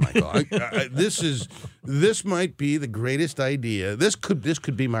idea, Michael. This might be the greatest idea. This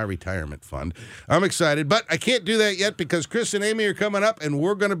could be my retirement fund. I'm excited, but I can't do that yet because Chris and Amy are coming up, and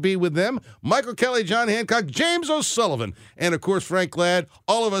we're gonna be with them. Michael Kelley, John Hancock, James O'Sullivan, and of course Frank Ladd.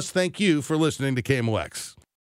 All of us thank you for listening to KMOX.